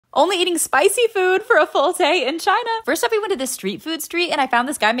only eating spicy food for a full day in China. First up, we went to this street food street and I found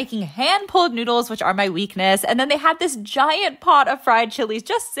this guy making hand-pulled noodles, which are my weakness. And then they had this giant pot of fried chilies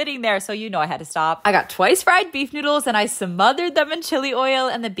just sitting there, so you know I had to stop. I got twice fried beef noodles and I smothered them in chili oil,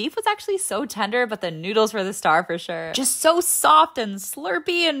 and the beef was actually so tender, but the noodles were the star for sure. Just so soft and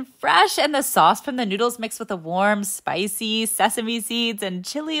slurpy and fresh, and the sauce from the noodles mixed with the warm, spicy sesame seeds and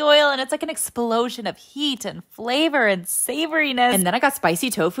chili oil, and it's like an explosion of heat and flavor and savoriness. And then I got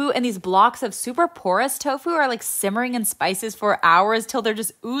spicy tofu, and these blocks of super porous tofu are like simmering in spices for hours till they're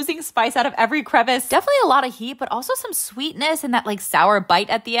just oozing spice out of every crevice. Definitely a lot of heat, but also some sweetness and that like sour bite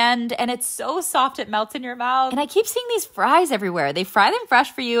at the end, and it's so soft it melts in your mouth. And I keep seeing these fries everywhere. They fry them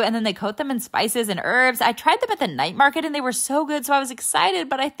fresh for you, and then they coat them in spices and herbs. I tried them at the night market, and they were so good, so I was excited,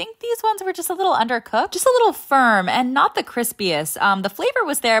 but I think these ones were just a little undercooked, just a little firm, and not the crispiest. The flavor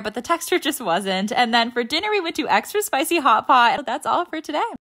was there, but the texture just wasn't. And then for dinner, we went to extra spicy hot pot. That's all for today.